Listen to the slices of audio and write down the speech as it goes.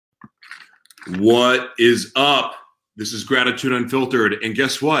What is up? This is Gratitude Unfiltered. And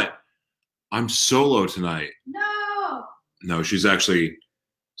guess what? I'm solo tonight. No, she's actually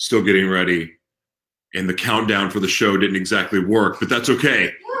still getting ready. And the countdown for the show didn't exactly work, but that's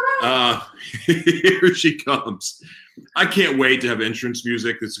okay. Here she comes. I can't wait to have entrance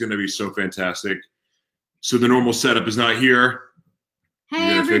music. This is going to be so fantastic. So the normal setup is not here.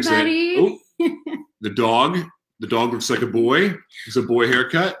 Hey, everybody. Oh, the dog looks like a boy. It's a boy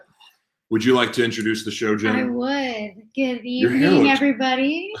haircut. Would you like to introduce the show, Jen? I would. Good evening,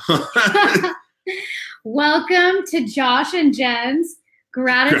 everybody. Welcome to Josh and Jen's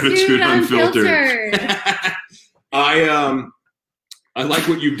Gratitude Unfiltered. I like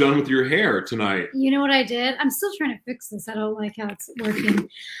what you've done with your hair tonight. You know what I did? I'm still trying to fix this. I don't like how it's working.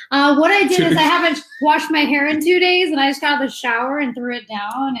 What I did is I haven't washed my hair in 2 days, and I just got out of the shower and threw it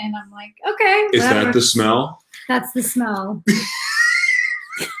down, and I'm like, okay. Is that the smell? That's the smell.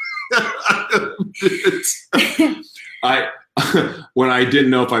 When I didn't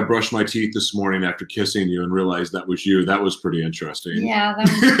know if I brushed my teeth this morning after kissing you and realized that was you, that was pretty interesting. Yeah, that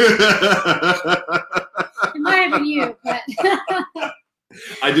was it might have been you, but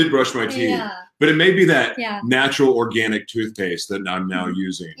I did brush my teeth. Yeah. But it may be that natural organic toothpaste that I'm now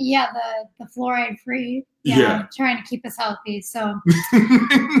using. Yeah, the fluoride free. Yeah. Trying to keep us healthy. So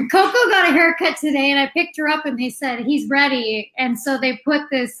Coco got a haircut today, and I picked her up, and they said he's ready. And so they put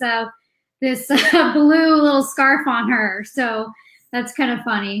this blue little scarf on her. So that's kind of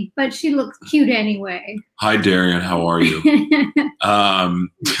funny, but she looks cute anyway. Hi, Darian. How are you?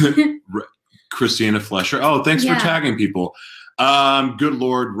 Christina Flesher. Oh, thanks for tagging people. Good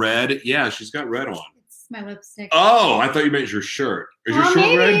Lord, red. Yeah, she's got red on. It's my lipstick. Oh, I thought you meant your shirt. Is your shirt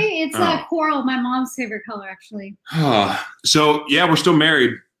maybe red? It's a coral, my mom's favorite color, actually. So, yeah, we're still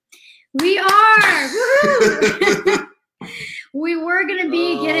married. We are. Woohoo! We were going to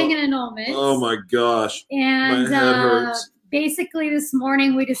be getting an annulment. Oh, my gosh. And my head hurts. Basically this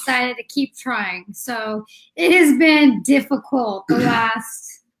morning we decided to keep trying. So it has been difficult the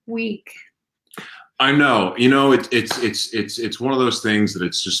last week. I know. You know, it's one of those things that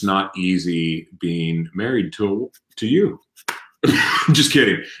it's just not easy being married to you. Just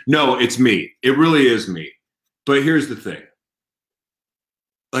kidding. No, it's me. It really is me. But here's the thing.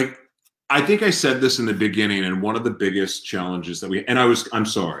 Like, I think I said this in the beginning, and one of the biggest challenges that I'm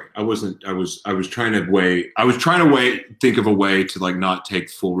sorry. I was trying to think of a way to like not take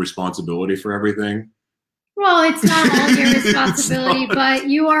full responsibility for everything. Well, it's not all your responsibility, but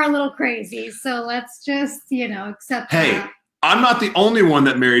you are a little crazy. So let's just, accept that. Hey, I'm not the only one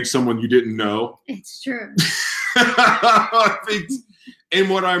that married someone you didn't know. It's true. And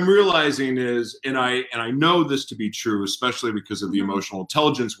what I'm realizing is, and I know this to be true, especially because of the emotional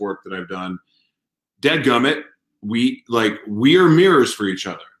intelligence work that I've done, dadgummit, we are mirrors for each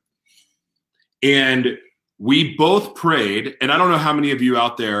other. And we both prayed, and I don't know how many of you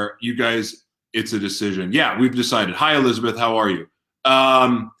out there, you guys, it's a decision. Yeah, we've decided. Hi, Elizabeth, how are you?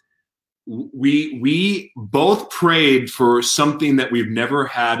 We both prayed for something that we've never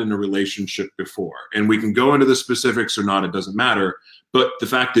had in a relationship before. And we can go into the specifics or not, it doesn't matter. But the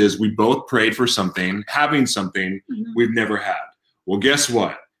fact is, we both prayed for having something we've never had. Well, guess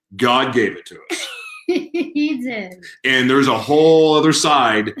what? God gave it to us. He did. And there's a whole other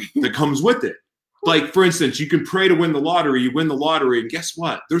side that comes with it. Like, for instance, you can pray to win the lottery, you win the lottery, and guess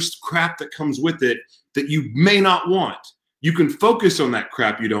what? There's crap that comes with it that you may not want. You can focus on that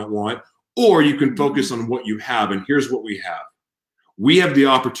crap you don't want, or you can focus on what you have, and here's what we have. We have the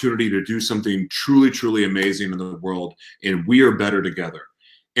opportunity to do something truly, truly amazing in the world, and we are better together.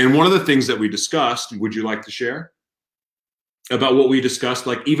 And one of the things that we discussed, would you like to share? About what we discussed,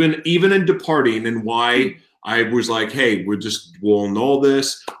 like even in departing, and why I was like, hey, we'll annul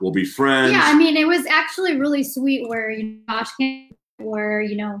this, we'll be friends. Yeah, I mean, it was actually really sweet where, Josh came, where,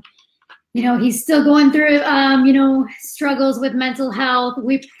 he's still going through, struggles with mental health.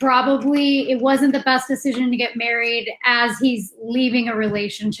 It wasn't the best decision to get married as he's leaving a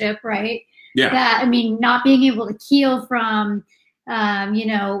relationship, right? Yeah. Not being able to heal from,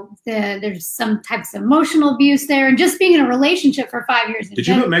 there's some types of emotional abuse there, and just being in a relationship for 5 years. Did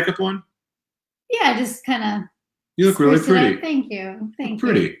you put makeup on? Yeah, just kind of. You look really pretty. Thank you. Thank you.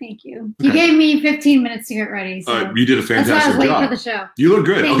 Okay. You gave me 15 minutes to get ready. So you did a fantastic job. That's why I was late for the show. You look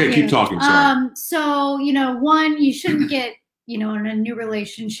good. Thank you. Keep talking. Sorry. So, one, you shouldn't get, in a new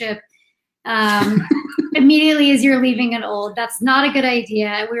relationship immediately as you're leaving an old. That's not a good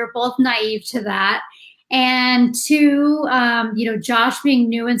idea. We were both naive to that. And two, Josh being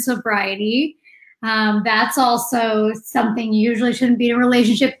new in sobriety, that's also something you usually shouldn't be in a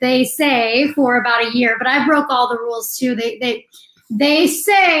relationship, they say, for about a year. But I broke all the rules too. they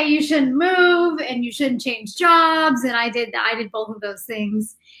say you shouldn't move and you shouldn't change jobs. And I did both of those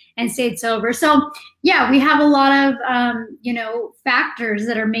things and stayed sober. So yeah, we have a lot of, factors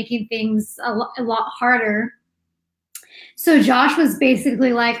that are making things a lot harder. So Josh was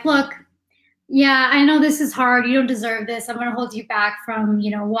basically like, look, yeah, I know this is hard. You don't deserve this. I'm going to hold you back from,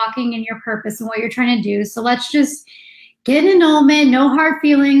 walking in your purpose and what you're trying to do. So let's just get an annulment, no hard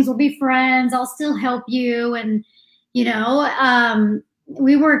feelings. We'll be friends. I'll still help you. And,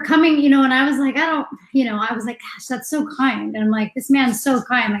 we were coming, and I was like, I was like, gosh, that's so kind. And I'm like, this man's so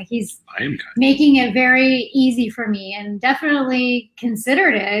kind. Like I am kind. Making it very easy for me, and definitely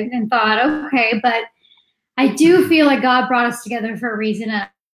considered it and thought, okay, but I do feel like God brought us together for a reason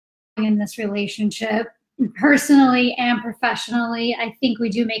in this relationship, personally and professionally. I think we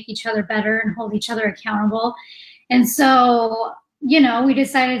do make each other better and hold each other accountable. And so, we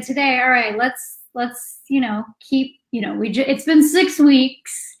decided today, all right, let's keep, it's been 6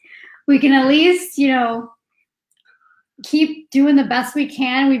 weeks. We can at least, keep doing the best we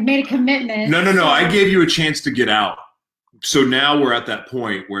can. We've made a commitment. No. I gave you a chance to get out. So now we're at that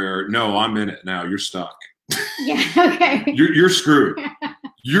point where, no, I'm in it now. You're stuck. Yeah. Okay. You're screwed.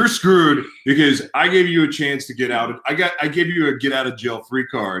 You're screwed because I gave you a chance to get out. I gave you a get out of jail free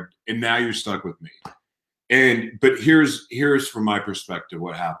card, and now you're stuck with me. But here's from my perspective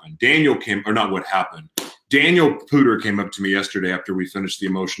what happened. Daniel Pooter came up to me yesterday after we finished the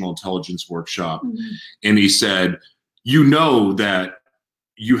emotional intelligence workshop, and he said, that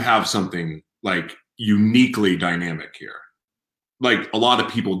you have something like uniquely dynamic here. Like a lot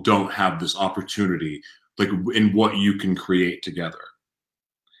of people don't have this opportunity, like in what you can create together.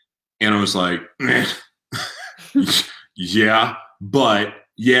 And I was like, yeah, but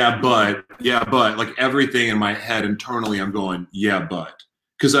like everything in my head internally, I'm going, yeah, but,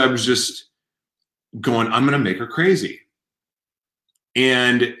 because I was just going, I'm going to make her crazy.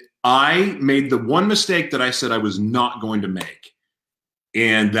 And I made the one mistake that I said I was not going to make.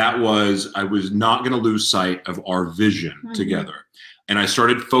 And that was, I was not going to lose sight of our vision together. And I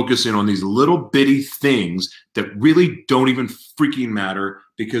started focusing on these little bitty things that really don't even freaking matter,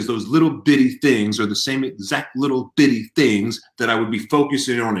 because those little bitty things are the same exact little bitty things that I would be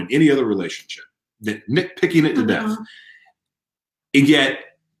focusing on in any other relationship, that nitpicking it to death. And yet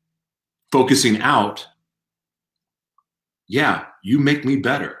focusing out, yeah, you make me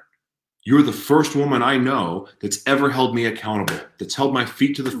better. You're the first woman I know that's ever held me accountable, that's held my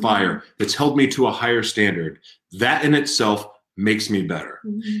feet to the fire, that's held me to a higher standard. That in itself makes me better.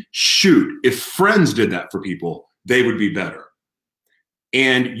 Shoot, if friends did that for people, they would be better.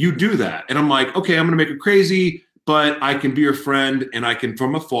 And you do that. And I'm like, okay, I'm going to make her crazy, but I can be her friend, and I can,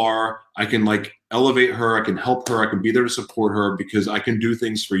 from afar, I can like elevate her. I can help her. I can be there to support her, because I can do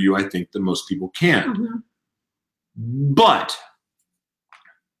things for you I think that most people can't. But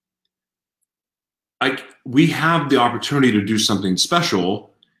we have the opportunity to do something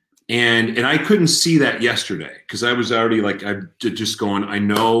special. And I couldn't see that yesterday, because I was already like, I'm just going, I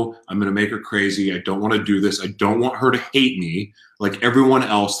know I'm going to make her crazy. I don't want to do this. I don't want her to hate me like everyone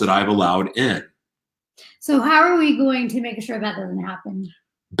else that I've allowed in. So how are we going to make sure that doesn't happen?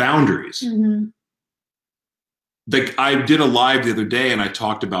 Boundaries. Like I did a live the other day, and I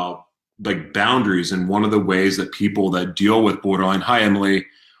talked about like boundaries, and one of the ways that people that deal with borderline, hi Emily,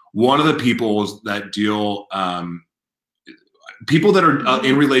 one of the people that deal, people that are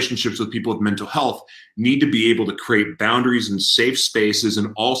in relationships with people with mental health need to be able to create boundaries and safe spaces,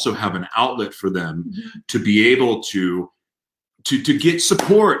 and also have an outlet for them to be able to get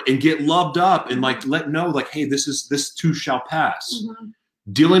support and get loved up, and like let know like, hey, this too shall pass.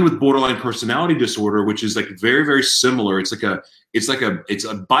 Dealing with borderline personality disorder, which is like very, very similar. It's a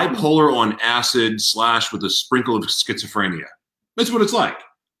bipolar on acid / with a sprinkle of schizophrenia. That's what it's like.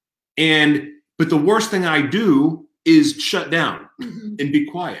 But the worst thing I do is shut down and be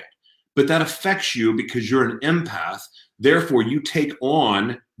quiet. But that affects you because you're an empath. Therefore, you take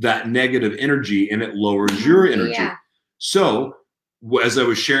on that negative energy, and it lowers your energy. So as I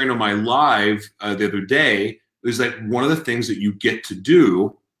was sharing on my live the other day, it was like one of the things that you get to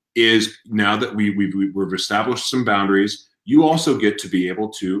do is, now that we've established some boundaries, you also get to be able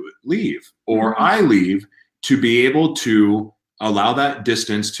to leave, or I leave, to be able to allow that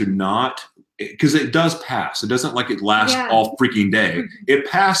distance to not, because it does pass. It doesn't like it lasts all freaking day. It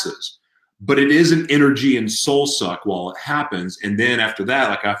passes, but it is an energy and soul suck while it happens. And then after that,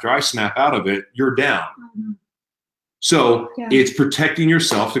 like after I snap out of it, you're down. So it's protecting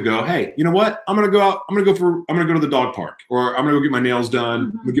yourself to go, hey, you know what? I'm going to go out. I'm going to go to the dog park, or I'm going to go get my nails done.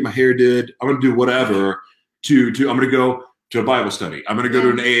 I'm going to get my hair did. I'm going to do whatever I'm going to go to a Bible study. I'm going to go to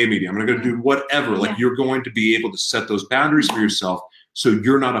an AA meeting. I'm going to go do whatever. Like you're going to be able to set those boundaries for yourself so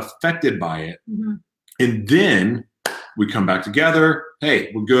you're not affected by it. And then we come back together.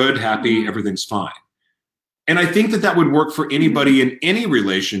 Hey, we're good, happy, everything's fine. And I think that would work for anybody in any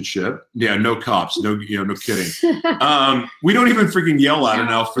relationship. Yeah, no cops, no kidding. We don't even freaking yell out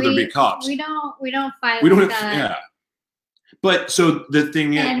enough for there to be cops. We don't fight. We don't have, But so the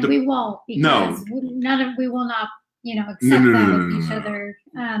thing is, and we won't, because we will not, accept that with each other.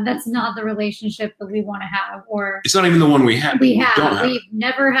 That's not the relationship that we want to have, or it's not even the one we have. We've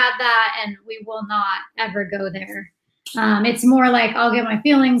never had that, and we will not ever go there. It's more like I'll get my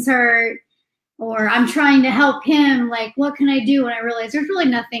feelings hurt, or I'm trying to help him. Like, what can I do? And I realize there's really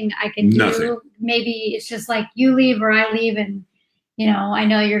nothing I can do. Maybe it's just like you leave or I leave, and I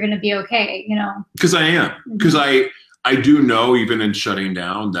know you're going to be okay. Because I am. Because I do know, even in shutting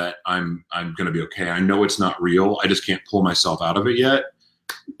down, that I'm going to be okay. I know it's not real. I just can't pull myself out of it yet,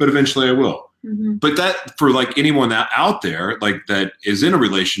 but eventually I will. But that, for like anyone that out there, like that is in a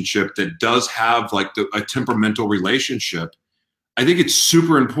relationship that does have like a temperamental relationship, I think it's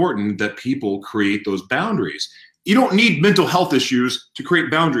super important that people create those boundaries. You don't need mental health issues to create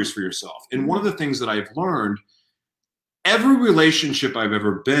boundaries for yourself. And one of the things that I've learned, every relationship I've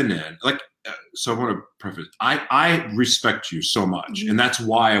ever been in, so I want to preface, I respect you so much. And that's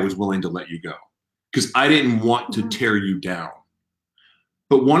why I was willing to let you go, because I didn't want to tear you down.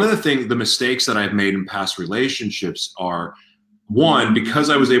 But one of the mistakes that I've made in past relationships are, one, because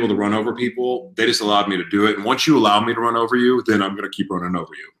I was able to run over people, they just allowed me to do it. And once you allow me to run over you, then I'm going to keep running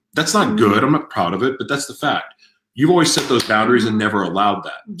over you. That's not good. I'm not proud of it, but that's the fact. You've always set those boundaries and never allowed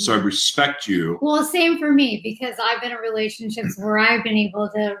that. So I respect you. Well, same for me, because I've been in relationships where I've been able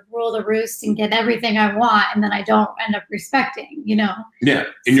to rule the roost and get everything I want, and then I don't end up respecting, Yeah,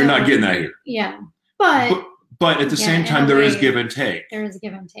 and you're not getting that here. Yeah, but at the same time, there is give and take. There is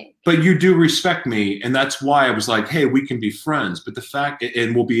give and take. But you do respect me, and that's why I was like, hey, we can be friends. But the fact,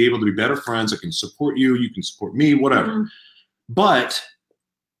 and we'll be able to be better friends. I can support you. You can support me, whatever. But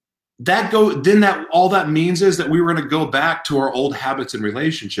all that means is that we were going to go back to our old habits and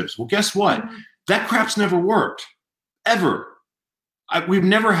relationships. Well, guess what? That crap's never worked, ever. We've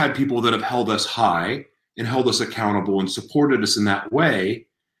never had people that have held us high and held us accountable and supported us in that way.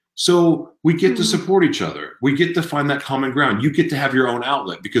 So we get to support each other. We get to find that common ground. You get to have your own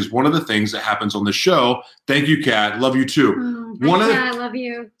outlet, because one of the things that happens on the show, thank you, Kat, love you too. I love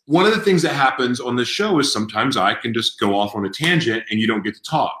you. One of the things that happens on this show is sometimes I can just go off on a tangent and you don't get to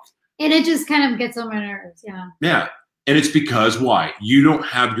talk. And it just kind of gets on my nerves, Yeah. And it's because, why? You don't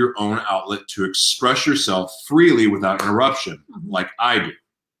have your own outlet to express yourself freely without interruption, like I do.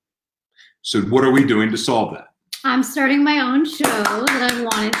 So what are we doing to solve that? I'm starting my own show that I've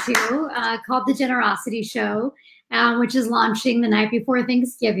wanted to, called The Generosity Show, which is launching the night before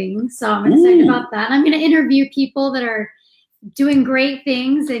Thanksgiving. So I'm excited about that. I'm going to interview people that are doing great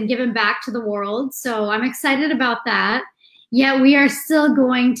things and giving back to the world. So I'm excited about that. Yet we are still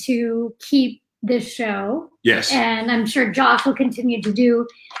going to keep this show. Yes. And I'm sure Josh will continue to do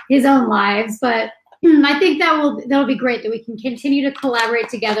his own lives. But I think that'll be great that we can continue to collaborate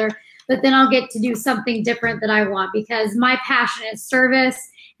together. But then I'll get to do something different that I want, because my passion is service,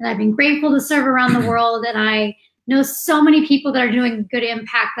 and I've been grateful to serve around the world. And I know so many people that are doing good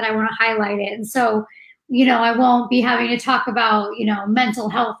impact that I want to highlight it. And so, I won't be having to talk about, mental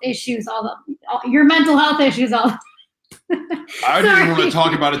health issues, all your mental health issues, all. I didn't want to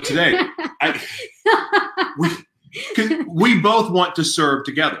talk about it today. We both want to serve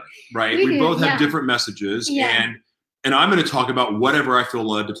together, right? We both have different messages, and I'm going to talk about whatever I feel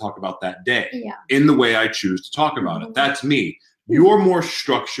led to talk about that day in the way I choose to talk about it. That's me. You're more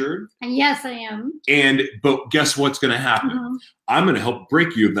structured. And yes, I am. But guess what's going to happen? I'm going to help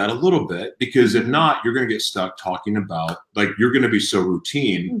break you of that a little bit, because if not, you're going to get stuck talking about, like, you're going to be so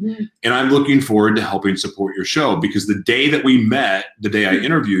routine. And I'm looking forward to helping support your show, because the day that we met, the day I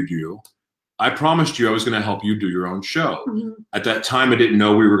interviewed you, I promised you I was going to help you do your own show. At that time, I didn't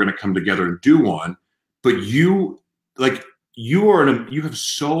know we were going to come together and do one, but you have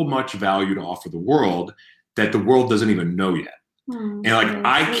so much value to offer the world that the world doesn't even know yet. And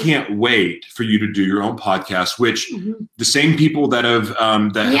I can't wait for you to do your own podcast, which the same people that have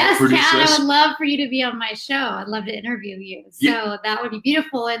yes, produced Kat, this. I would love for you to be on my show. I'd love to interview you. So that would be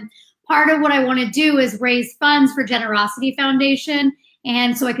beautiful. And part of what I want to do is raise funds for Generosity Foundation,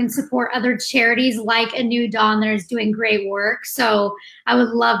 and so I can support other charities like A New Dawn that is doing great work. So I would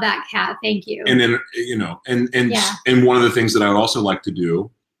love that, Kat. Thank you. And then and one of the things that I would also like to do,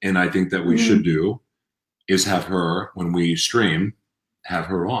 and I think that we should do, is have her, when we stream, have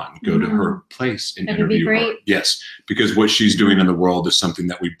her on. Go to her place and That'd be interview her. great. Yes, because what she's doing in the world is something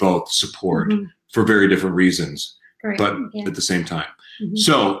that we both support for very different reasons, but at the same time.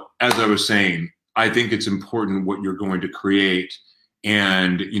 So as I was saying, I think it's important what you're going to create.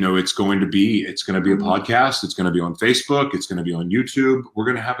 And, you know, it's going to be a podcast. It's going to be on Facebook. It's going to be on YouTube. We're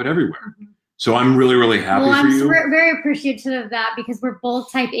going to have it everywhere. So I'm really, really happy for you. I'm very appreciative of that because we're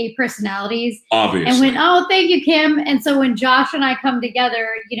both type A personalities. Obviously. And thank you, Kim. And so when Josh and I come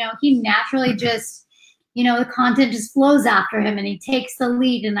together, you know, he naturally just, you know, the content just flows after him and he takes the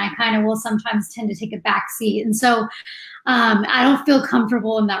lead, and I kind of will sometimes tend to take a back seat. And so I don't feel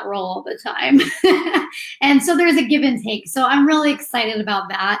comfortable in that role all the time. And so there's a give and take. So I'm really excited about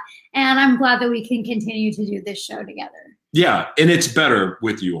that. And I'm glad that we can continue to do this show together. Yeah. And it's better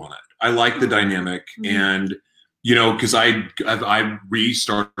with you on it. I like the dynamic, and, you know, because I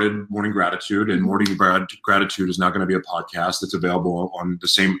restarted Morning Gratitude, and Morning Gratitude is now going to be a podcast that's available on the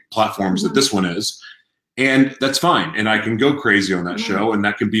same platforms that this one is. And that's fine. And I can go crazy on that show, and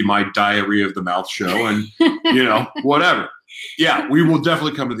that can be my diarrhea of the mouth show, and, you know, whatever. Yeah, we will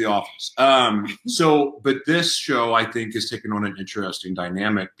definitely come to the office. But this show, I think, is taking on an interesting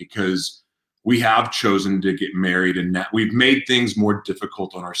dynamic because we have chosen to get married, and we've made things more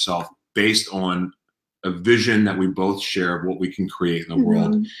difficult on ourselves based on a vision that we both share of what we can create in the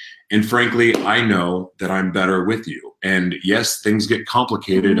world. And frankly, I know that I'm better with you. And yes, things get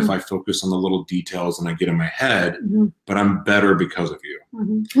complicated if I focus on the little details and I get in my head, but I'm better because of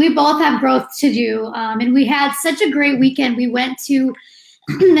you. We both have growth to do. And we had such a great weekend. We went to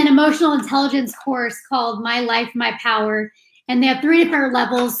an emotional intelligence course called My Life, My Power. And they have 3 different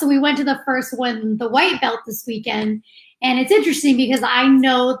levels. So we went to the first one, the white belt, this weekend. And it's interesting because I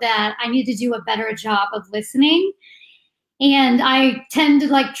know that I need to do a better job of listening. And I tend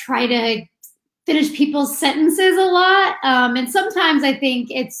to try to finish people's sentences a lot. And sometimes I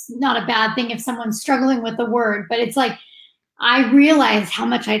think it's not a bad thing if someone's struggling with a word, but it's like, I realize how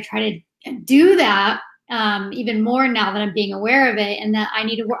much I try to do that. Even more now that I'm being aware of it, and that I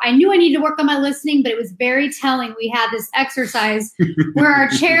knew I needed to work on my listening, but it was very telling. We had this exercise where our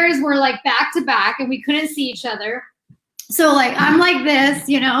chairs were back to back and we couldn't see each other. So I'm like this,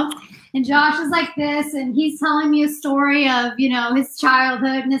 you know, and Josh is like this, and he's telling me a story of, you know, his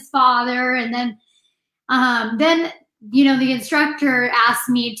childhood and his father. And then, you know, the instructor asked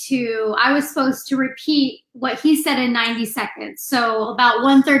me I was supposed to repeat what he said in 90 seconds. So about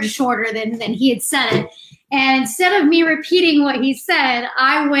 1/3 shorter than he had said it. And instead of me repeating what he said,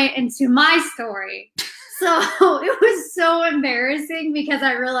 I went into my story. So it was so embarrassing because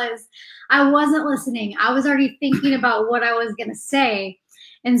I realized I wasn't listening. I was already thinking about what I was going to say.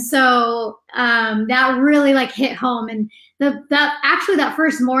 And so that really hit home. And that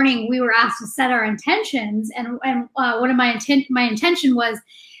first morning we were asked to set our intentions. And one of my intention was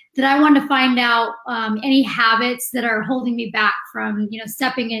that I wanted to find out any habits that are holding me back from, you know,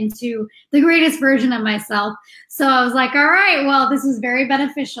 stepping into the greatest version of myself. So I was like, all right, well, this is very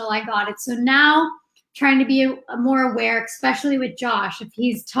beneficial. I got it. So now trying to be more aware, especially with Josh. If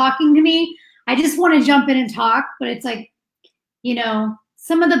he's talking to me, I just want to jump in and talk. But it's you know,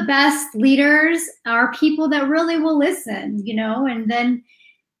 some of the best leaders are people that really will listen, you know, and then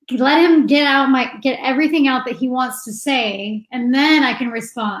let him get everything out that he wants to say, and then I can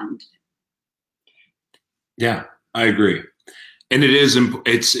respond. Yeah, I agree. And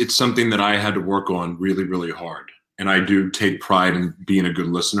it's something that I had to work on really, really hard. And I do take pride in being a good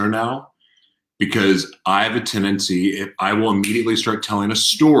listener now, because I have a tendency, I will immediately start telling a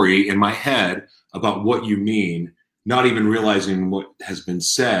story in my head about what you mean, not even realizing what has been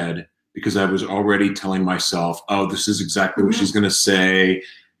said, because I was already telling myself, oh, this is exactly what she's going to say.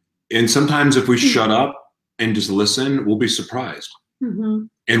 And sometimes if we shut up and just listen, we'll be surprised and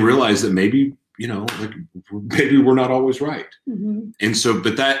realize that maybe, you know, maybe we're not always right. And so,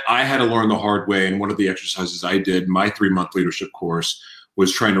 but that I had to learn the hard way. And one of the exercises I did, my 3-month leadership course,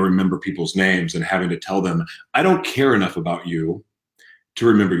 was trying to remember people's names and having to tell them, I don't care enough about you to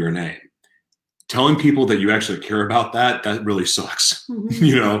remember your name. Telling people that you actually care about that really sucks,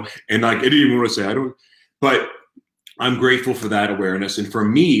 you know? And I didn't even want to say, I don't, but I'm grateful for that awareness. And for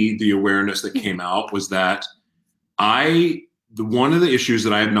me, the awareness that came out was that one of the issues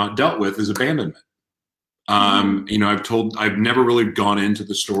that I have not dealt with is abandonment. You know, I've never really gone into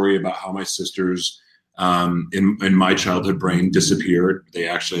the story about how my sisters in my childhood brain disappeared. They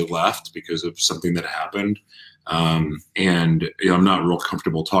actually left because of something that happened. And you know, I'm not real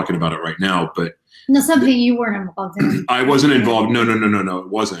comfortable talking about it right now, but something you weren't involved in. I wasn't involved. No, it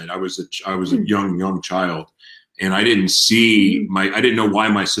wasn't. I was a young child, and I didn't know why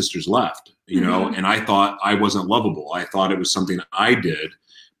my sisters left. you know, and I thought I wasn't lovable. I thought it was something I did.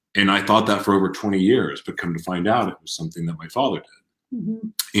 And I thought that for over 20 years, but come to find out it was something that my father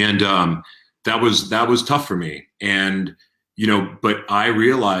did. And that was tough for me. And, you know, but I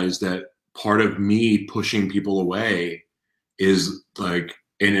realized that part of me pushing people away is like,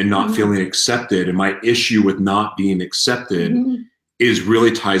 and not feeling accepted. And my issue with not being accepted is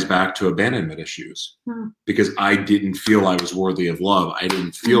really ties back to abandonment issues, because I didn't feel I was worthy of love. I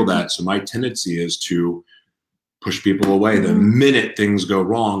didn't feel that. So my tendency is to push people away the minute things go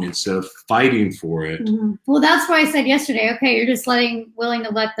wrong instead of fighting for it. Well, that's why I said yesterday, okay, you're just willing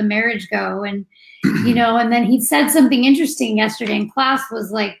to let the marriage go. And, you know, and then he said something interesting yesterday in class,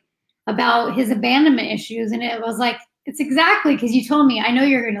 was like about his abandonment issues. And it was like, it's exactly, because you told me, I know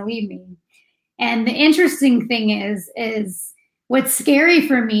you're going to leave me. And the interesting thing is what's scary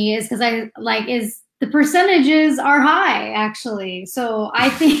for me is because is the percentages are high, actually. So I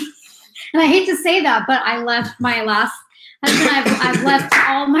think, and I hate to say that, but I left my last husband. I've left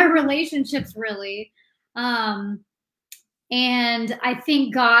all my relationships, really. And I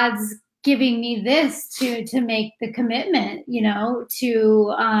think God's giving me this to make the commitment, you know,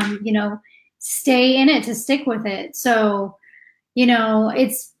 to, you know, stay in it, to stick with it. So, you know,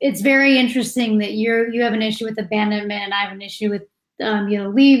 it's very interesting that you have an issue with abandonment and I have an issue with, you know,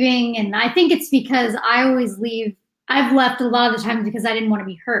 leaving. And I think it's because I always leave. I've left a lot of the times because I didn't want to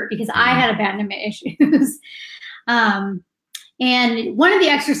be hurt, because I had abandonment issues. And one of the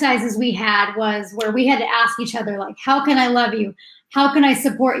exercises we had was where we had to ask each other, like, how can I love you? How can I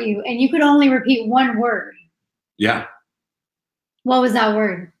support you? And you could only repeat one word. Yeah. What was that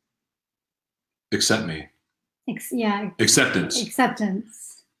word? Accept me. Yeah. Acceptance.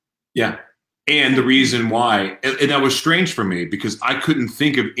 Acceptance. Yeah. And the reason why, and that was strange for me, because I couldn't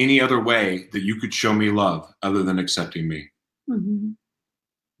think of any other way that you could show me love other than accepting me.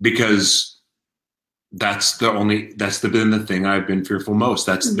 Because that's been the thing I've been fearful most.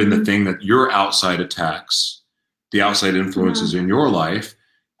 That's been the thing that your outside attacks, the outside influences in your life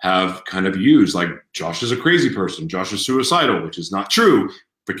have kind of used. Like, Josh is a crazy person. Josh is suicidal, which is not true.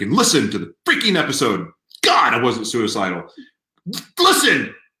 Freaking listen to the freaking episode. God, I wasn't suicidal.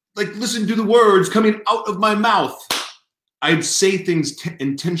 Listen to the words coming out of my mouth. I'd say things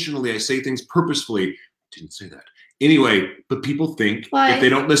intentionally. I say things purposefully. I didn't say that. Anyway, but people think if they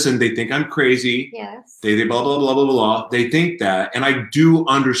don't listen, they think I'm crazy. Yes. They blah, blah, blah, blah, blah. They think that. And I do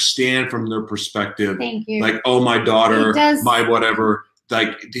understand from their perspective. Thank you. Like, oh, my daughter, my whatever.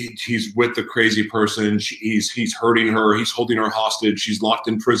 Like, he's with the crazy person. He's hurting her. He's holding her hostage. She's locked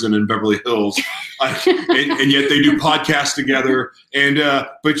in prison in Beverly Hills. And yet they do podcasts together. And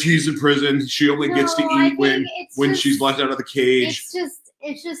but she's in prison. She only gets to eat when she's let out of the cage.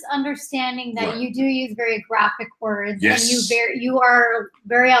 It's just understanding that you do use very graphic words. Yes. And you are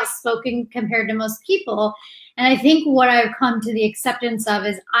very outspoken compared to most people. And I think what I've come to the acceptance of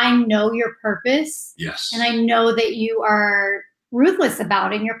is I know your purpose. Yes. And I know that you are ruthless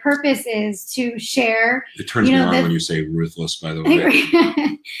about it. And your purpose is to share. It turns me on when you say ruthless, by the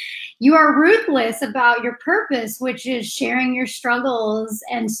way. You are ruthless about your purpose, which is sharing your struggles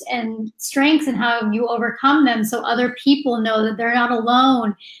and strengths and how you overcome them, so other people know that they're not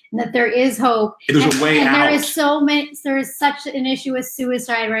alone and that there is hope. There's a way out. There is such an issue with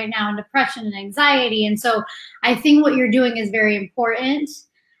suicide right now, and depression and anxiety. And so I think what you're doing is very important.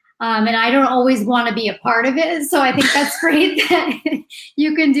 And I don't always want to be a part of it. So I think that's great that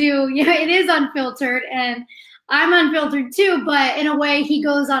you can do, it is unfiltered, and I'm unfiltered too, but in a way he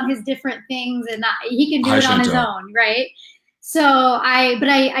goes on his different things and he can do it on his own, right? So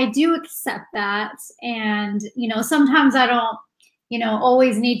I do accept that. And, sometimes I don't,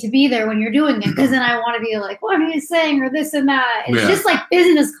 always need to be there when you're doing it, because then I want to be like, what are you saying? Or this and that. It's just like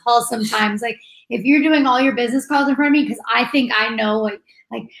business calls sometimes. Like, if you're doing all your business calls in front of me, because I think I know, like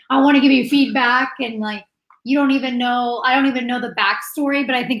I want to give you feedback, and like, I don't even know the backstory,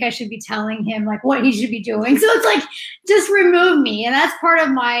 but I think I should be telling him like what he should be doing. So it's like, just remove me. And that's part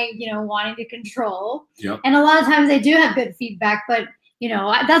of my, wanting to control. Yep. And a lot of times I do have good feedback, but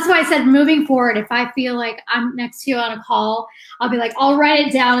that's why I said moving forward, if I feel like I'm next to you on a call, I'll be like, I'll write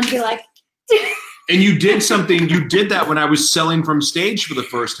it down and be like, and you did that when I was selling from stage for the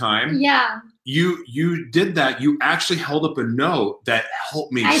first time. Yeah. You did that. You actually held up a note that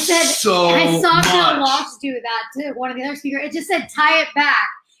helped me so much. I saw Bill Walsh do that to one of the other speakers. It just said, tie it back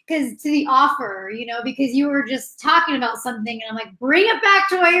to the offer, because you were just talking about something, and I'm like, bring it back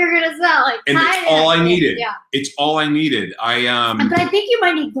to what you're going to sell. Like, and it's all I needed. Yeah. It's all I needed. But I think you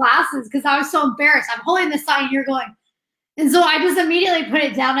might need glasses, because I was so embarrassed. I'm holding the sign, you're going. And so I just immediately put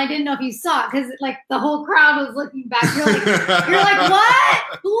it down. I didn't know if you saw it, because like the whole crowd was looking back. You're like, what?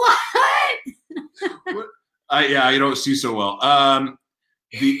 Yeah, I don't see so well.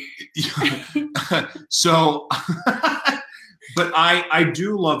 The so, but I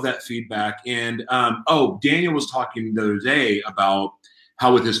do love that feedback. And Daniel was talking the other day about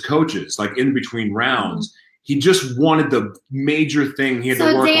how with his coaches, like in between rounds, he just wanted the major thing he had to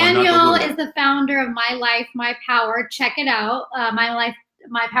work on. So Daniel is the founder of My Life, My Power. Check it out,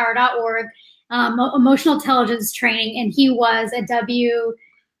 mylifemypower.org. Emotional intelligence training, and he was a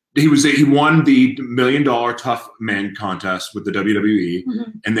He won the $1 Million Tough Man contest with the WWE,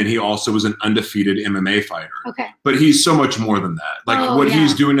 and then he also was an undefeated MMA fighter. Okay, but he's so much more than that. Like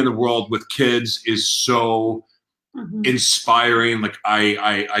he's doing in the world with kids is so inspiring. Like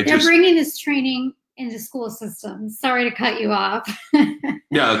they're bringing this training into school systems. Sorry to cut you off.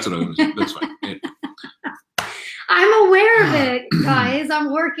 Yeah, that's what I was. That's fine. Yeah. I'm aware of it, guys.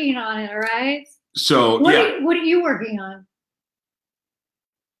 I'm working on it. All right. So what are you working on?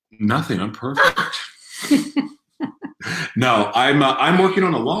 Nothing. I'm perfect. No, I'm working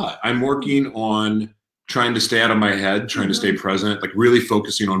on a lot. I'm working on trying to stay out of my head, trying to stay present, like really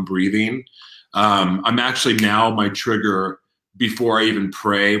focusing on breathing. I'm actually now my trigger before I even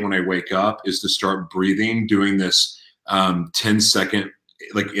pray when I wake up is to start breathing, doing this 10-second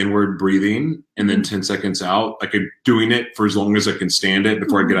like inward breathing and then 10 seconds out. Like I'm doing it for as long as I can stand it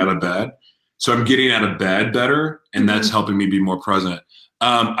before I get out of bed. So I'm getting out of bed better, and that's helping me be more present.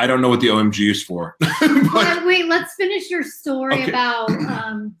 I don't know what the OMG is for. But wait, let's finish your story about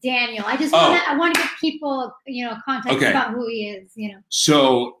Daniel. I just want to give people, context about who he is.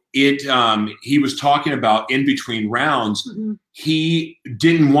 So he was talking about in between rounds. He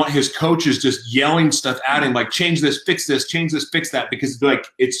didn't want his coaches just yelling stuff at him like change this, fix that, because like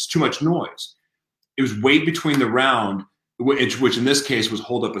it's too much noise. It was wait between the round, which in this case was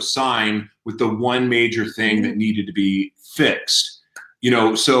hold up a sign with the one major thing that needed to be fixed.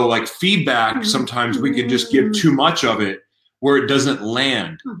 So like feedback, sometimes we can just give too much of it where it doesn't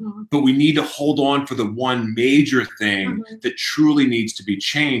land, but we need to hold on for the one major thing that truly needs to be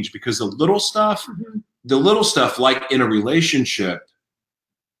changed, because the little stuff, like in a relationship,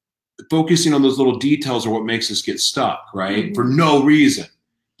 focusing on those little details are what makes us get stuck, right? For no reason.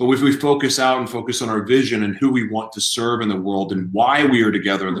 But if we focus out and focus on our vision and who we want to serve in the world and why we are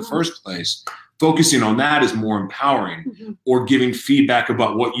together in the first place, focusing on that is more empowering. Or giving feedback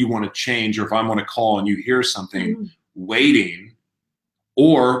about what you want to change, or if I want to call and you hear something, waiting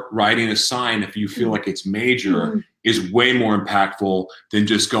or writing a sign if you feel like it's major is way more impactful than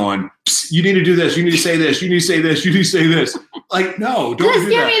just going, you need to do this, you need to say this, you need to say this, you need to say this. Like, no, don't just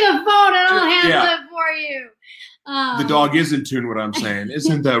do give that. me the phone and I'll handle it for you. The dog is in tune what I'm saying.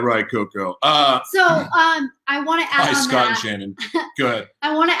 Isn't that right, Coco? I want to add on Scott and Shannon. Go ahead.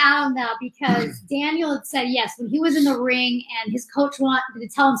 I want to add on that because Daniel had said, yes, when he was in the ring and his coach wanted to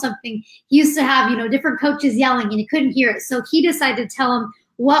tell him something, he used to have, different coaches yelling and he couldn't hear it. So he decided to tell him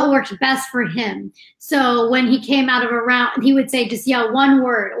what worked best for him. So when he came out of a round, he would say, just yell one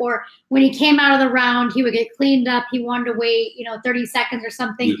word. Or when he came out of the round, he would get cleaned up. He wanted to wait, 30 seconds or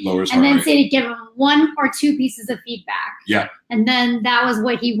something. And then say to give him 1 or 2 pieces of feedback. Yeah. And then that was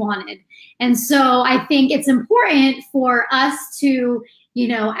what he wanted. And so I think it's important for us to,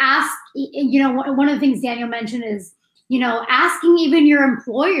 ask, one of the things Daniel mentioned is, asking even your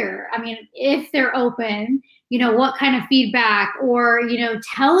employer, if they're open, what kind of feedback, or,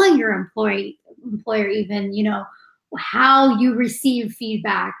 telling your employer even, how you receive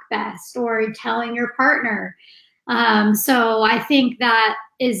feedback best, or telling your partner. So I think that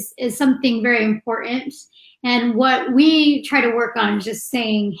is something very important. And what we try to work on is just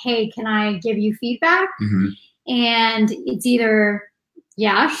saying, hey, can I give you feedback? And it's either,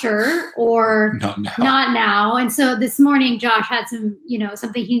 yeah, sure, or not now. And so this morning, Josh had some,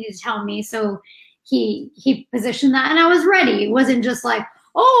 something he needed to tell me. So he positioned that and I was ready. It wasn't just like,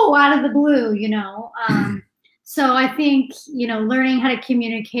 oh, out of the blue, So I think, learning how to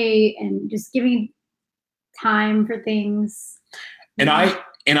communicate and just giving time for things. And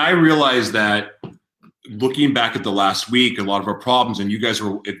I realized that looking back at the last week, a lot of our problems, and you guys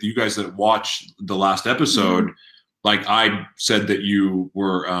that watched the last episode, like I said that you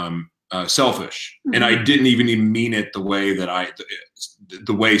were selfish, and I didn't even mean it the way that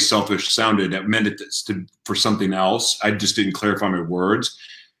the way selfish sounded. I meant it for something else. I just didn't clarify my words,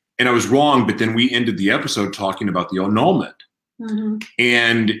 and I was wrong. But then we ended the episode talking about the annulment.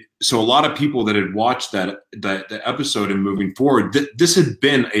 And so a lot of people that had watched that episode and moving forward, this had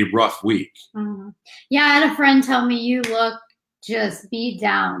been a rough week. Yeah, I had a friend tell me you look just beat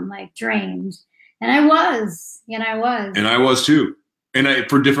down, like drained. And I was. And I was too. And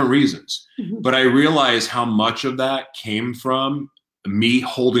for different reasons. But I realized how much of that came from me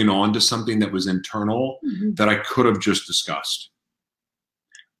holding on to something that was internal that I could have just discussed.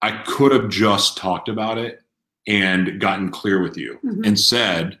 I could have just talked about it and gotten clear with you and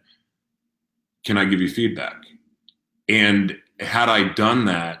said, can I give you feedback? And had I done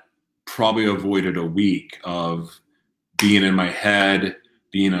that, probably avoided a week of being in my head,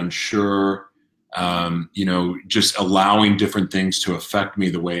 being unsure, just allowing different things to affect me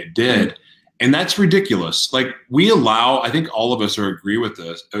the way it did. And that's ridiculous. Like I think all of us agree with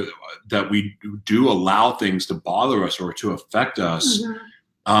this, that we do allow things to bother us or to affect us,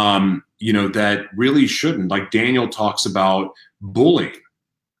 that really shouldn't. Like Daniel talks about bullying.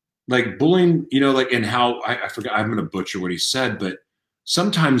 Like bullying, and how, I forgot, I'm going to butcher what he said, but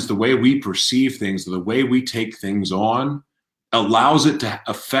sometimes the way we perceive things, the way we take things on, allows it to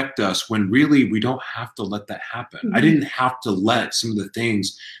affect us when really we don't have to let that happen. I didn't have to let some of the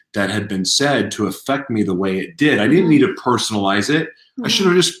things that had been said to affect me the way it did. I didn't need to personalize it. I should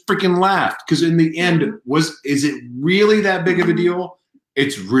have just freaking laughed, because in the end, is it really that big of a deal?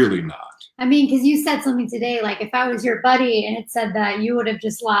 It's really not. I mean, because you said something today, like if I was your buddy and it said that, you would have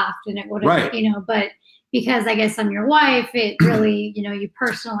just laughed and it would have, but because I guess I'm your wife, it really, you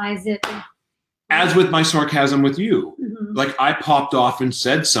personalize it. As with my sarcasm with you, like I popped off and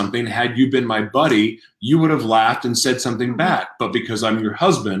said something. Had you been my buddy, you would have laughed and said something back. But because I'm your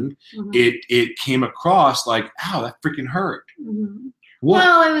husband, it came across like, ow, that freaking hurt.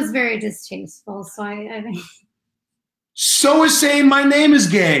 Well, it was very distasteful. So I think. So is saying my name is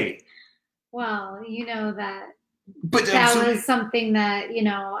gay. Well, but that was something that,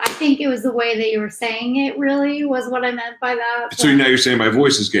 I think it was the way that you were saying it really was what I meant by that. So now you're saying my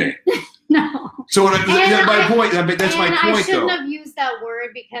voice is gay. No. So that's my point. I shouldn't have used that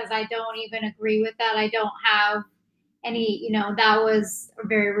word because I don't even agree with that. I don't have any, that was a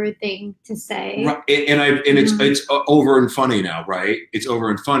very rude thing to say. Right. And it's over and funny now, right? It's over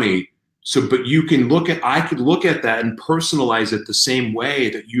and funny. So, but I could look at that and personalize it the same way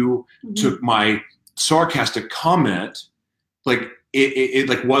that you took my sarcastic comment, like it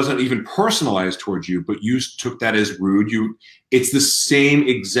like wasn't even personalized towards you, but you took that as rude. It's the same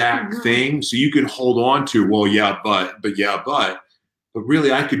exact thing. So you can hold on to, well, yeah, but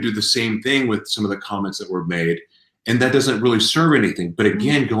really I could do the same thing with some of the comments that were made, and that doesn't really serve anything. But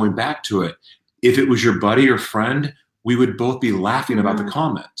again, going back to it, if it was your buddy or friend, we would both be laughing about the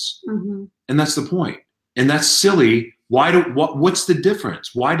comments. And that's the point. And that's silly. What's the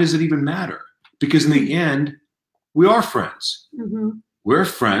difference? Why does it even matter? Because in the end, we are friends. We're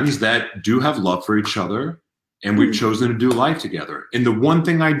friends that do have love for each other, and we've chosen to do life together. And the one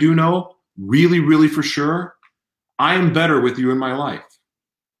thing I do know, really, really for sure, I am better with you in my life.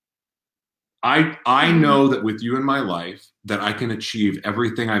 I know that with you in my life that I can achieve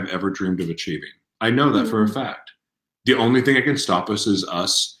everything I've ever dreamed of achieving. I know that for a fact. The only thing that can stop us is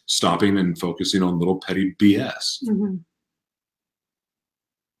us stopping and focusing on little petty BS.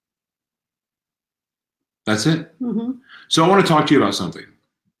 That's it. So I want to talk to you about something.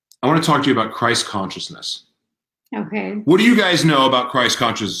 I want to talk to you about Christ consciousness. Okay. What do you guys know about Christ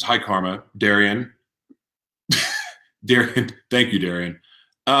consciousness? Hi, Karma. Darian. Darian. Thank you, Darian.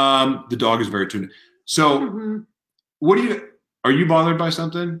 The dog is very tuned. So are you bothered by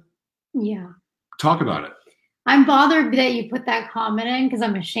something? Yeah. Talk about it. I'm bothered that you put that comment in because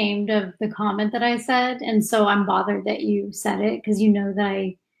I'm ashamed of the comment that I said. And so I'm bothered that you said it because you know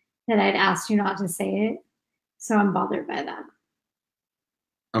that I'd asked you not to say it. So I'm bothered by that.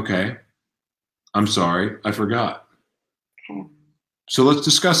 Okay. I'm sorry. I forgot. Okay. So let's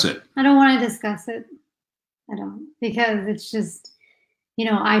discuss it. I don't want to discuss it. I don't, because it's just,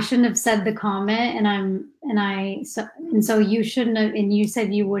 I shouldn't have said the comment, so you shouldn't have, and you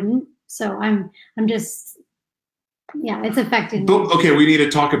said you wouldn't. So I'm just, yeah, it's affected me. Okay, we need to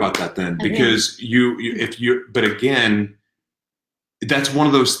talk about that then, because but again, that's one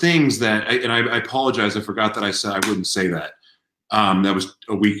of those things that, and I apologize, I forgot that I said I wouldn't say that. That was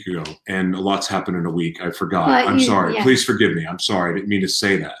a week ago, and a lot's happened in a week. I forgot. I'm sorry. Yeah. Please forgive me. I'm sorry. I didn't mean to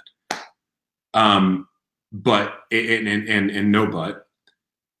say that. But no but.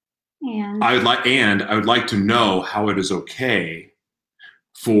 And I would like to know how it is okay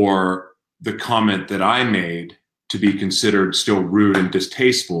for the comment that I made to be considered still rude and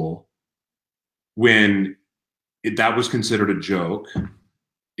distasteful when that was considered a joke.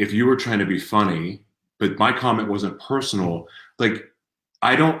 If you were trying to be funny, but my comment wasn't personal, like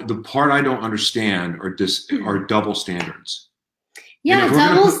the part I don't understand are double standards. Yeah,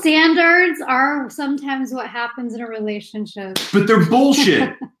 double standards are sometimes what happens in a relationship. But they're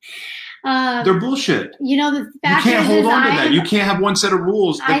bullshit. They're bullshit. You know, the fact you can't hold on to that. You can't have one set of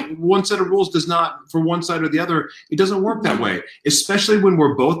rules. One set of rules does not, for one side or the other, it doesn't work that way. Especially when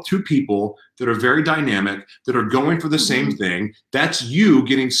we're both two people that are very dynamic, that are going for the same thing. That's you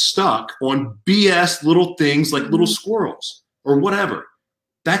getting stuck on BS little things like little squirrels or whatever.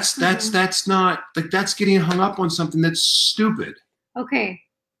 That's not, like, that's getting hung up on something that's stupid. Okay.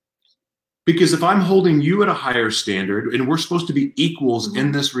 Because if I'm holding you at a higher standard and we're supposed to be equals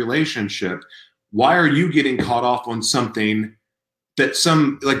in this relationship, why are you getting caught off on something that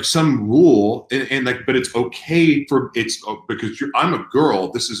some rule and like, but it's okay because I'm a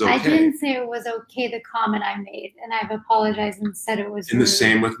girl. This is okay. I didn't say it was okay, the comment I made, and I've apologized and said it was rude. The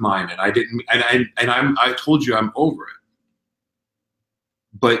same with mine. And I didn't, I told you I'm over it.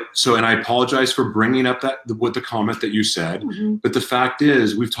 But and I apologize for bringing up with the comment that you said. But the fact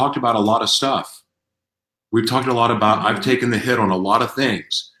is, we've talked about a lot of stuff. We've talked a lot about, I've taken the hit on a lot of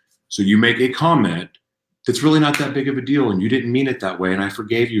things. So you make a comment that's really not that big of a deal, and you didn't mean it that way, and I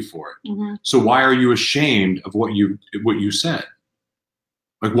forgave you for it. So why are you ashamed of what you said?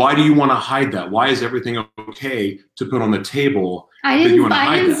 Like, why do you want to hide that? Why is everything okay to put on the table? I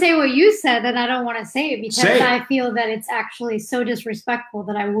didn't say what you said, and I don't want to say it because I feel that it's actually so disrespectful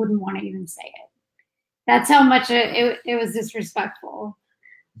that I wouldn't want to even say it. That's how much it was disrespectful.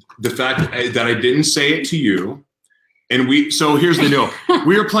 The fact that I didn't say it to you, and so here's the deal.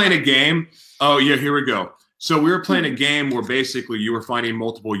 We were playing a game. Oh, yeah, here we go. So we were playing a game where basically you were finding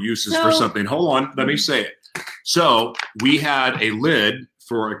multiple uses for something. Hold on, let me say it. So we had a lid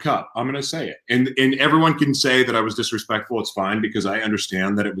for a cup. I'm going to say it. And everyone can say that I was disrespectful. It's fine because I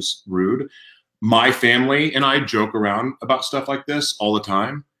understand that it was rude. My family and I joke around about stuff like this all the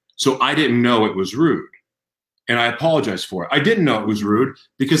time. So I didn't know it was rude. And I apologize for it. I didn't know it was rude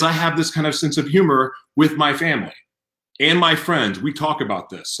because I have this kind of sense of humor with my family and my friends. We talk about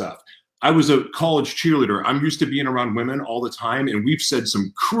this stuff. I was a college cheerleader. I'm used to being around women all the time. And we've said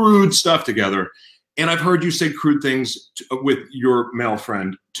some crude stuff together. And I've heard you say crude things with your male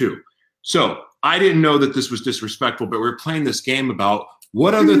friend too. So I didn't know that this was disrespectful, but we were playing this game about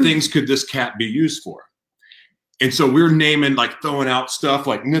what other things could this cat be used for? And so we're naming, like, throwing out stuff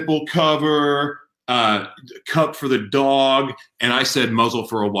like nipple cover, cup for the dog. And I said muzzle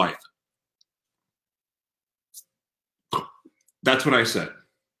for a wife. That's what I said.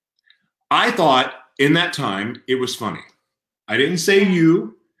 I thought in that time it was funny. I didn't say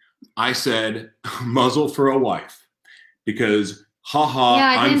you. I said muzzle for a wife because haha,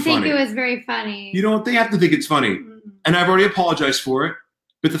 yeah, I didn't think it was very funny. You don't have to think it's funny. And I've already apologized for it.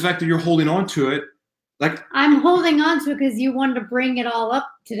 But the fact that you're holding on to it, like, I'm holding on to it because you wanted to bring it all up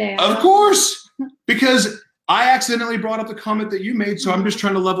today. Of course, because I accidentally brought up the comment that you made. So I'm just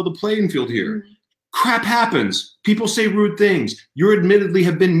trying to level the playing field here. Crap happens. People say rude things. You admittedly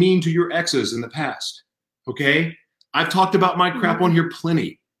have been mean to your exes in the past. Okay. I've talked about my crap on here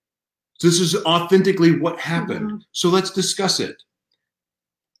plenty. This is authentically what happened. So let's discuss it.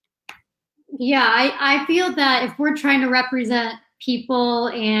 Yeah, I feel that if we're trying to represent people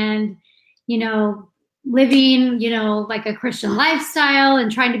and, living, like a Christian lifestyle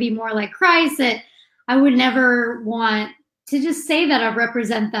and trying to be more like Christ, that I would never want to just say that I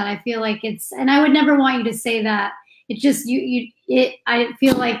represent that. I feel like and I would never want you to say that. It just, I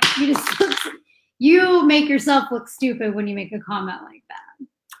feel like you make yourself look stupid when you make a comment like that.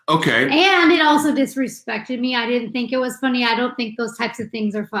 Okay. And it also disrespected me. I didn't think it was funny. I don't think those types of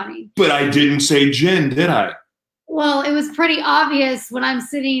things are funny. But I didn't say Jen, did I? Well, it was pretty obvious when I'm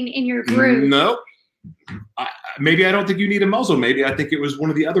sitting in your group. No. Maybe I don't think you need a muzzle. Maybe I think it was one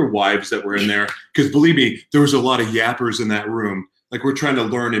of the other wives that were in there. Because believe me, there was a lot of yappers in that room. Like, we're trying to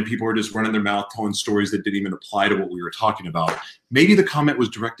learn and people are just running their mouth telling stories that didn't even apply to what we were talking about. Maybe the comment was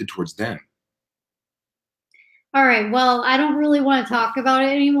directed towards them. All right. Well, I don't really want to talk about it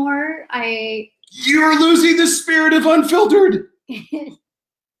anymore. You're losing the spirit of Unfiltered. Oh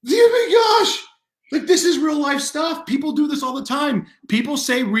my gosh. Like, this is real life stuff. People do this all the time. People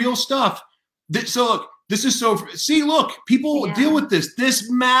say real stuff. So look, this is look, people deal with this.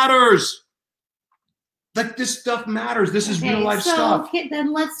 This matters. Like, this stuff matters. This is real life stuff. Okay,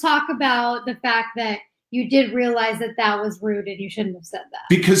 then let's talk about the fact that you did realize that was rude and you shouldn't have said that.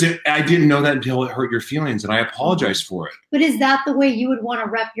 Because I didn't know that until it hurt your feelings, and I apologize for it. But is that the way you would want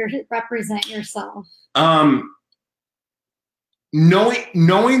to represent yourself?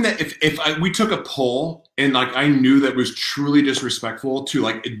 Knowing that if we took a poll and, like, I knew that was truly disrespectful to,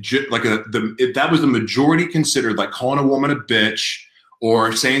 if that was the majority considered, like calling a woman a bitch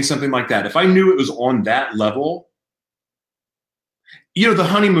or saying something like that, if I knew it was on that level, the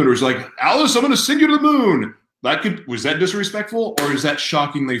honeymooners, like, Alice, I'm going to send you to the moon. Was that disrespectful or is that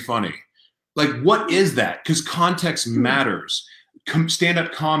shockingly funny? Like, what is that? Because context matters.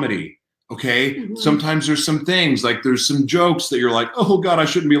 Stand-up comedy, okay? Mhm. Sometimes there's some things, like there's some jokes that you're like, oh God, I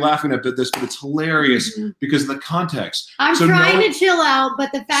shouldn't be laughing at this, but it's hilarious because of the context. I'm trying to chill out,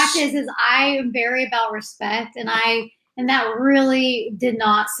 but the fact is I am very about respect, and that really did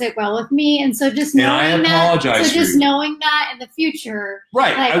not sit well with me. And so just knowing knowing that in the future,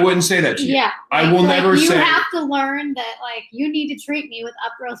 right? Like, I wouldn't say that to you. Yeah, like, I will never say. You have to learn that, like, you need to treat me with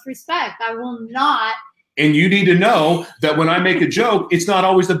utmost respect. I will not. And you need to know that when I make a joke, it's not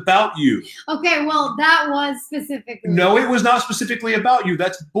always about you. Okay, well, that was specifically. No, it was not specifically about you.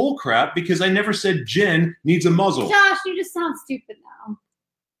 That's bullcrap, because I never said Jen needs a muzzle. Josh, you just sound stupid now.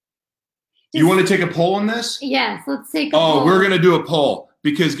 You want to take a poll on this? Yes, let's take a poll. Oh, we're going to do a poll,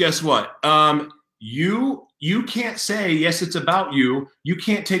 because guess what? You can't say, yes, it's about you. You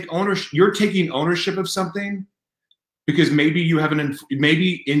can't take ownership. You're taking ownership of something because maybe you haven't,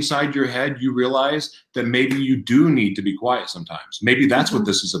 maybe inside your head, you realize that maybe you do need to be quiet sometimes. Maybe that's what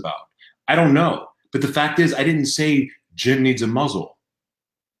this is about. I don't know. But the fact is, I didn't say Jen needs a muzzle.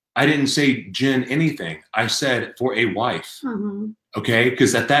 I didn't say Jen anything. I said for a wife. Okay,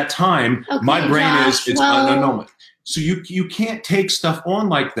 because at that time, my brain it's annulment. So you can't take stuff on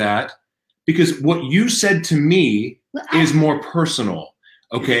like that, because what you said to me is more personal.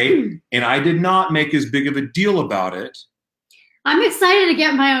 Okay, and I did not make as big of a deal about it. I'm excited to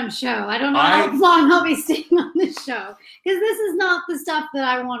get my own show. I don't know how long I'll be staying on this show, because this is not the stuff that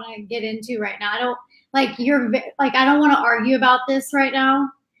I want to get into right now. I don't I don't want to argue about this right now.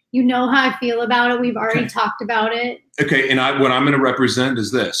 You know how I feel about it. We've already talked about it. Okay, and what I'm going to represent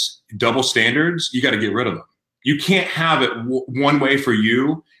is this. Double standards, you got to get rid of them. You can't have it one way for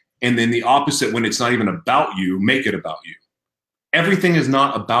you, and then the opposite when it's not even about you, make it about you. Everything is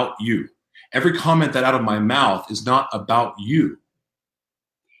not about you. Every comment that out of my mouth is not about you.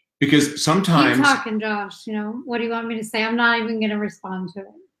 Because sometimes... Keep talking, Josh. You know, what do you want me to say? I'm not even going to respond to it.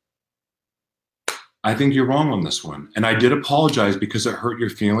 I think you're wrong on this one. And I did apologize because it hurt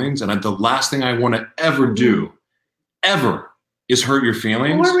your feelings. And the last thing I want to ever do, ever, is hurt your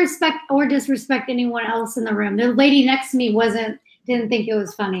feelings. Or disrespect anyone else in the room. The lady next to me didn't think it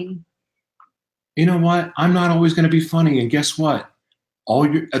was funny. You know what? I'm not always going to be funny. And guess what?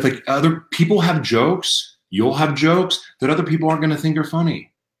 Other people have jokes. You'll have jokes that other people aren't going to think are funny.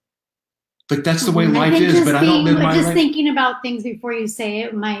 Like, that's the way life is, but I don't live my life. Just thinking about things before you say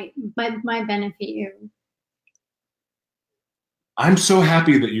it might benefit you. I'm so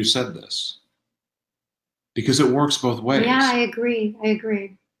happy that you said this, because it works both ways. Yeah, I agree.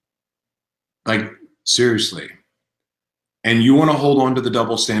 Like, seriously. And you want to hold on to the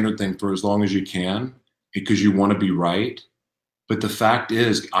double standard thing for as long as you can, because you want to be right. But the fact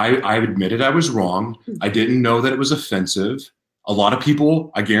is, I admitted I was wrong. I didn't know that it was offensive. A lot of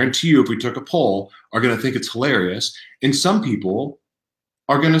people, I guarantee you, if we took a poll, are going to think it's hilarious. And some people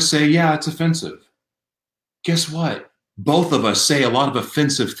are going to say, yeah, it's offensive. Guess what? Both of us say a lot of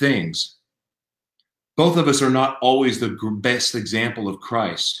offensive things. Both of us are not always the best example of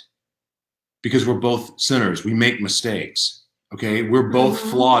Christ, because we're both sinners. We make mistakes. Okay? We're both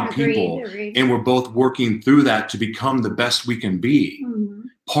flawed people. And we're both working through that to become the best we can be.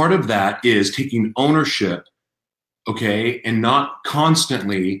 Part of that is taking ownership. Okay, and not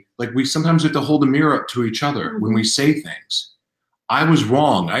constantly, like, we sometimes have to hold a mirror up to each other when we say things. I was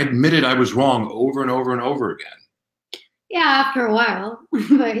wrong. I admitted I was wrong over and over and over again. Yeah, after a while,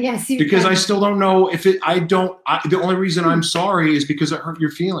 but yes. Because I still don't know if the only reason I'm sorry is because it hurt your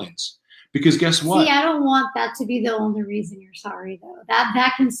feelings. Because guess what? See, I don't want that to be the only reason you're sorry, though.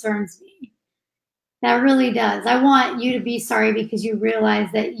 That concerns me. That really does. I want you to be sorry because you realize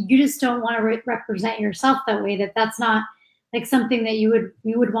that you just don't want to represent yourself that way. That's not like something that you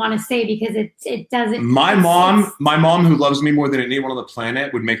would want to say, because it doesn't. My mom, who loves me more than anyone on the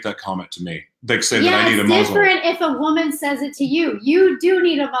planet, would make that comment to me. Like, say that I need a muzzle. It's different if a woman says it to you. You do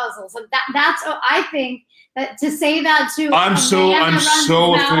need a muzzle. So that's I think that to say that to I'm so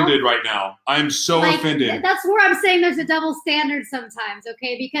offended right now. I'm so offended. That's where I'm saying there's a double standard sometimes.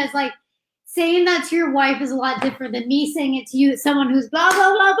 Okay, because like, saying that to your wife is a lot different than me saying it to you, someone who's blah,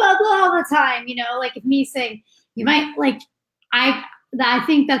 blah, blah, blah, blah all the time. You know, like, if me saying, you might, like, I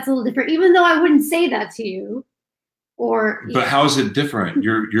think that's a little different, even though I wouldn't say that to you. But how is it different?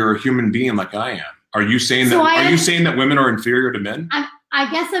 You're a human being like I am. Are you saying that women are inferior to men?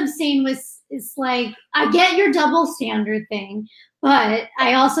 I guess I'm saying it's like, I get your double standard thing, but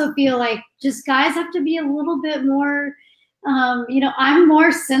I also feel like just guys have to be a little bit more, I'm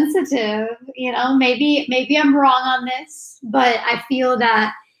more sensitive, maybe I'm wrong on this, but I feel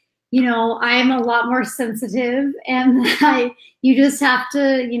that, I'm a lot more sensitive, and you just have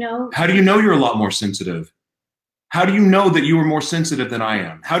to. How do you know you're a lot more sensitive? How do you know that you are more sensitive than I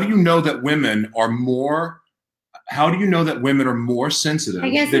am? How do you know that women are more? How do you know that women are more sensitive I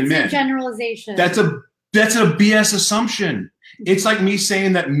guess than it's men? a generalization. That's a BS assumption. It's like me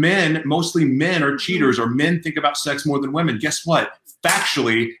saying that mostly men are cheaters, or men think about sex more than women. Guess what?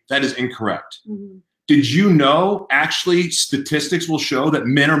 Factually, that is incorrect. Mm-hmm. Did you know, actually, statistics will show that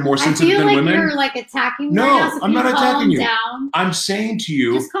men are more sensitive than women? You're like attacking me no, right now, so I'm not attacking you. Down. I'm saying to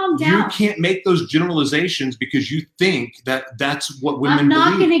you, just calm down. You can't make those generalizations because you think that that's what women believe.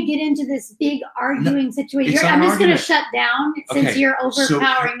 I'm not going to get into this big arguing situation. I'm just going to shut down since you're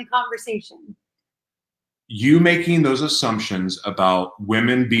overpowering the conversation. You making those assumptions about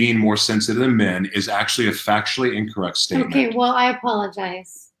women being more sensitive than men is actually a factually incorrect statement. Okay, well, I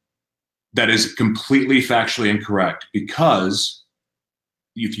apologize. That is completely factually incorrect, because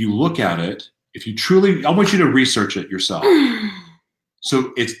if you look at it, if you truly, I want you to research it yourself.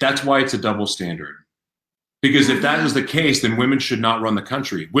 So that's why it's a double standard. Because if that is the case, then women should not run the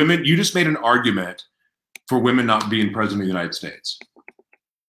country. Women, you just made an argument for women not being president of the United States.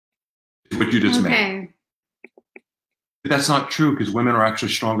 What you just made. That's not true, because women are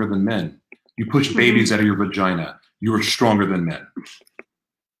actually stronger than men. You push babies out of your vagina. You are stronger than men.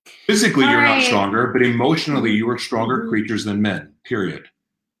 Physically, you're not stronger, but emotionally, you are stronger creatures than men, period.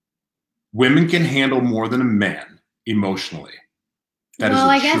 Women can handle more than a man emotionally. Well,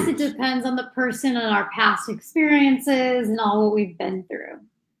 I guess it depends on the person and our past experiences and all what we've been through.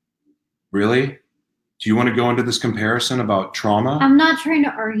 Really? Do you want to go into this comparison about trauma? I'm not trying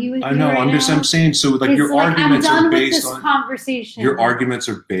to argue with you. I know. I'm saying, so like your arguments are based on conversation. Your arguments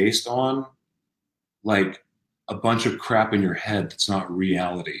are based on like a bunch of crap in your head that's not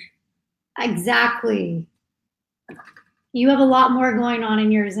reality. Exactly. You have a lot more going on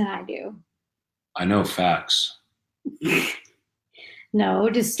in yours than I do. I know facts. No,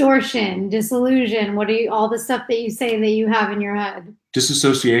 distortion, disillusion. What are all the stuff that you say that you have in your head?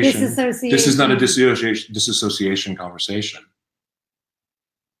 Disassociation. This is not a disassociation conversation.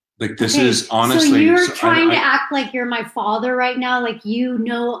 Like this is honestly. So you're trying to act like you're my father right now, like you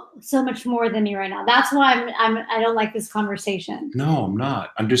know so much more than me right now. That's why I don't like this conversation. No, I'm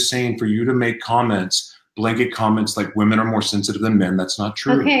not. I'm just saying, for you to make comments, blanket comments like women are more sensitive than men, that's not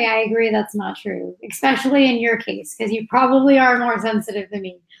true. Okay, I agree that's not true, especially in your case, because you probably are more sensitive than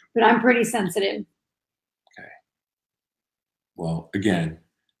me, but I'm pretty sensitive. Okay. Well, again,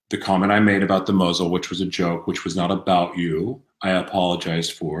 the comment I made about the muzzle, which was a joke, which was not about you, I apologize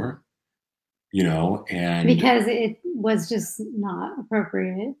for, and because it was just not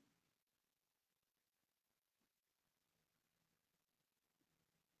appropriate.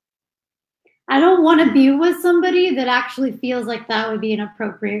 I don't want to be with somebody that actually feels like that would be an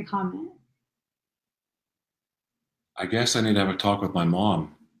appropriate comment. I guess I need to have a talk with my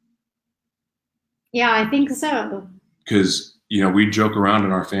mom. Yeah, I think so. Because, we joke around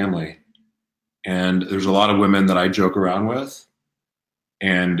in our family, and there's a lot of women that I joke around with.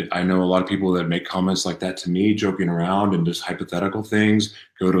 And I know a lot of people that make comments like that to me, joking around and just hypothetical things.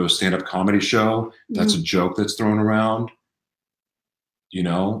 Go to a stand-up comedy show. That's a joke that's thrown around.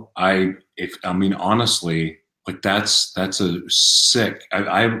 Honestly, like that's a sick.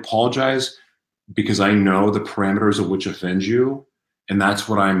 I apologize because I know the parameters of which offends you, and that's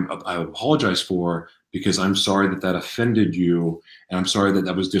what I apologize for, because I'm sorry that offended you, and I'm sorry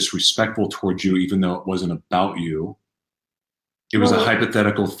that was disrespectful towards you, even though it wasn't about you. It was a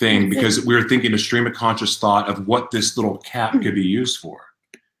hypothetical thing, because we were thinking a stream of conscious thought of what this little cap could be used for.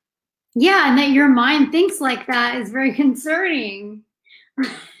 Yeah, and that your mind thinks like that is very concerning. Like,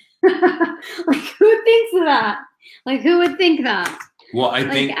 who thinks of that? Like, who would think that? Well, I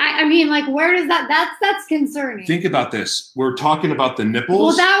think. Where does that? That's concerning. Think about this. We're talking about the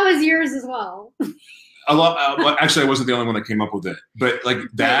nipples. Well, that was yours as well. Actually, I wasn't the only one that came up with it, but like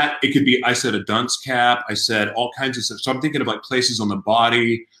that, it could be. I said a dunce cap. I said all kinds of stuff. So I'm thinking of like places on the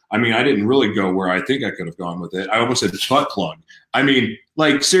body. I didn't really go where I think I could have gone with it. I almost said butt plug.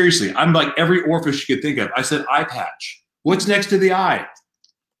 Like seriously, I'm like every orifice you could think of. I said eye patch. What's next to the eye?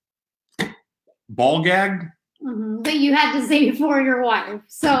 Ball gag. Mm-hmm. But you had to say before your wife.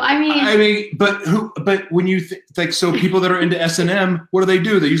 So but when you so people that are into S&M, what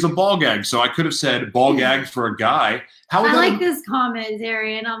do? They use a ball gag. So I could have said ball gag for a guy. I like this comment,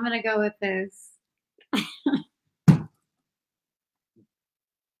 Darian. I'm gonna go with this.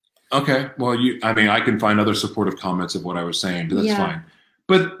 Okay. Well, I can find other supportive comments of what I was saying, but that's fine.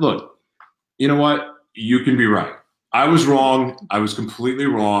 But look, you know what? You can be right. I was wrong. I was completely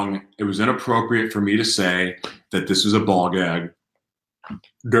wrong. It was inappropriate for me to say that this is a ball gag.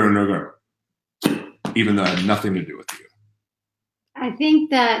 Even though it had nothing to do with you. I think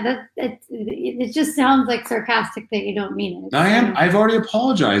that it just sounds like sarcastic that you don't mean it. I've already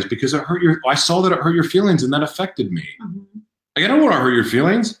apologized because I saw that it hurt your feelings and that affected me. Like, I don't want to hurt your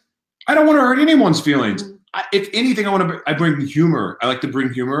feelings. I don't want to hurt anyone's feelings. If anything, I bring humor. I like to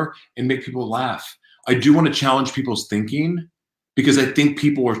bring humor and make people laugh. I do want to challenge people's thinking because I think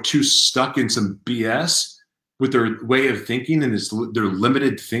people are too stuck in some BS with their way of thinking and their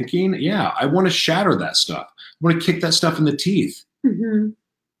limited thinking. Yeah, I want to shatter that stuff. I want to kick that stuff in the teeth.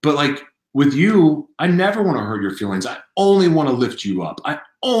 But like with you, I never want to hurt your feelings. I only want to lift you up. I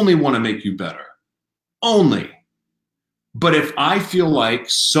only want to make you better. Only. But if I feel like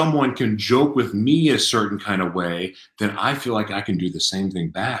someone can joke with me a certain kind of way, then I feel like I can do the same thing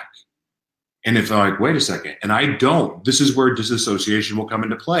back. And if they're like, wait a second, and I don't, this is where disassociation will come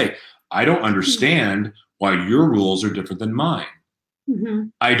into play. I don't understand why your rules are different than mine.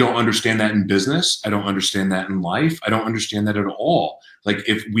 I don't understand that in business. I don't understand that in life. I don't understand that at all. Like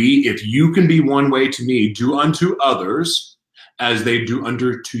if you can be one way to me, do unto others as they do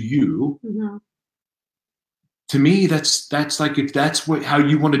unto to you. To me, that's like, if that's how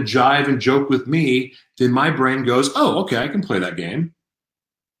you want to jive and joke with me, then my brain goes, oh, okay, I can play that game.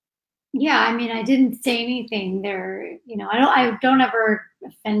 Yeah, I mean, I didn't say anything there. I don't ever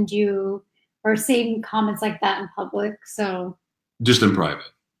offend you or say comments like that in public. So just in private.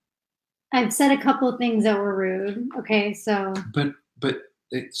 I've said a couple of things that were rude. Okay, so.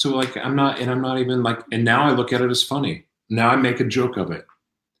 So like I'm not even like, and now I look at it as funny. Now I make a joke of it.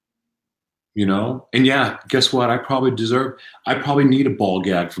 And yeah, guess what? I probably need a ball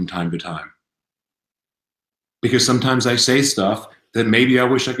gag from time to time. Because sometimes I say stuff that maybe I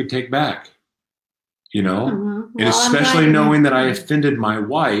wish I could take back. Well, and especially knowing that I offended my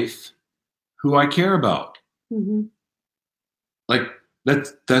wife, who I care about. Like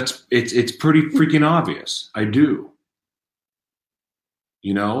it's pretty freaking obvious. I do.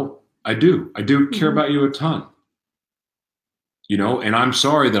 I do care about you a ton. And I'm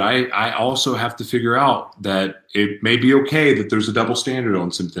sorry that I also have to figure out that it may be okay that there's a double standard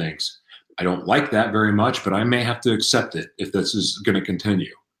on some things. I don't like that very much, but I may have to accept it if this is going to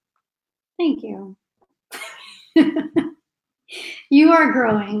continue. Thank you. You are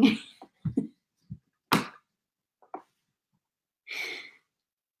growing.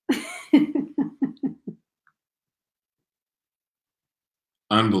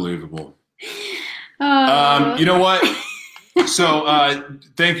 Unbelievable. You know what? So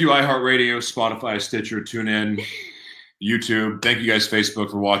thank you, iHeartRadio, Spotify, Stitcher, TuneIn, YouTube. Thank you guys,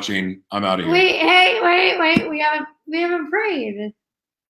 Facebook, for watching. I'm out of here. Wait. We haven't prayed.